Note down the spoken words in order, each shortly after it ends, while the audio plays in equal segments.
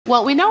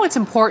Well, we know it's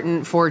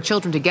important for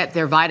children to get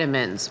their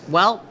vitamins.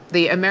 Well,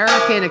 the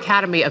American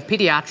Academy of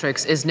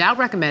Pediatrics is now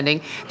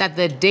recommending that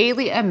the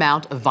daily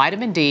amount of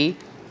vitamin D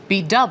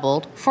be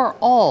doubled for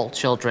all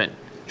children.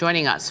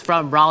 Joining us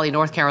from Raleigh,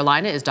 North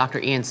Carolina is Dr.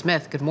 Ian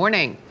Smith. Good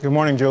morning. Good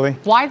morning, Julie.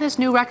 Why this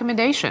new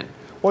recommendation?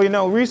 Well, you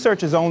know,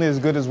 research is only as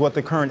good as what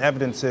the current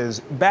evidence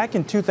is. Back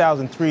in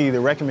 2003, the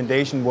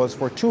recommendation was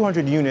for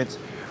 200 units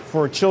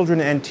for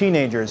children and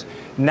teenagers.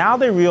 Now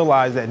they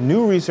realize that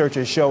new research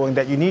is showing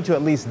that you need to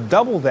at least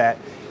double that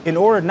in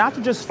order not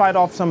to just fight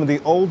off some of the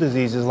old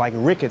diseases like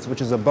rickets,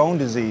 which is a bone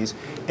disease,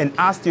 and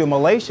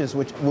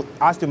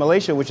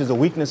osteomalacia, which is a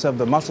weakness of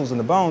the muscles and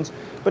the bones,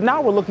 but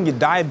now we're looking at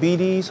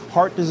diabetes,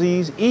 heart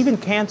disease, even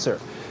cancer.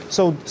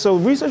 So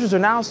researchers are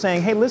now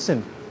saying, hey,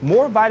 listen,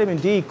 more vitamin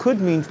D could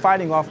mean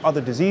fighting off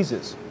other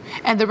diseases.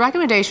 And the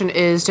recommendation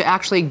is to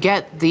actually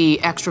get the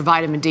extra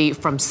vitamin D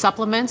from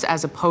supplements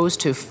as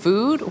opposed to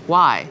food.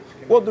 Why?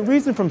 Well, the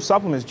reason from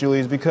supplements, Julie,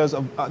 is because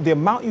of, the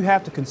amount you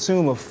have to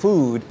consume of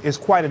food is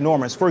quite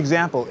enormous. For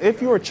example,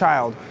 if you're a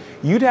child,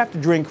 you'd have to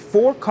drink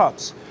 4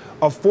 cups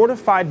of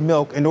fortified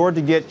milk in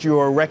order to get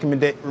your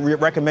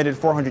recommended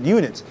 400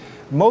 units.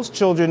 Most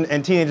children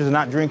and teenagers are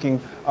not drinking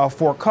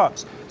 4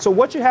 cups. So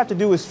what you have to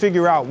do is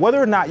figure out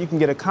whether or not you can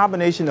get a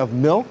combination of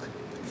milk,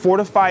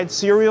 fortified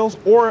cereals,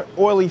 or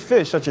oily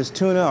fish such as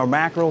tuna or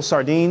mackerel,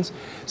 sardines.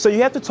 So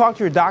you have to talk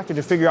to your doctor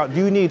to figure out,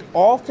 do you need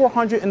all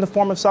 400 in the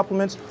form of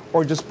supplements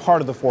or just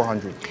part of the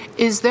 400?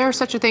 Is there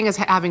such a thing as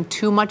having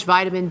too much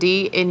vitamin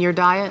D in your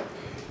diet?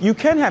 You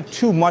can have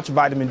too much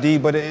vitamin D,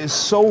 but it is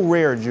so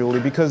rare, Julie,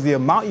 because the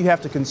amount you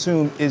have to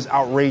consume is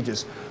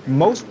outrageous.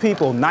 Most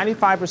people,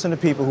 95% of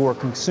people who are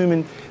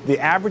consuming the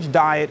average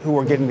diet, who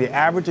are getting the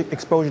average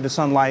exposure to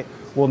sunlight,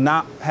 will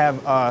not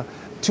have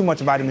too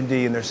much vitamin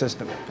D in their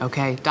system.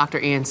 Okay, Dr.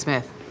 Ian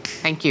Smith,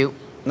 thank you.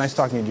 Nice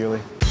talking to you,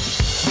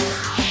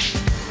 Julie.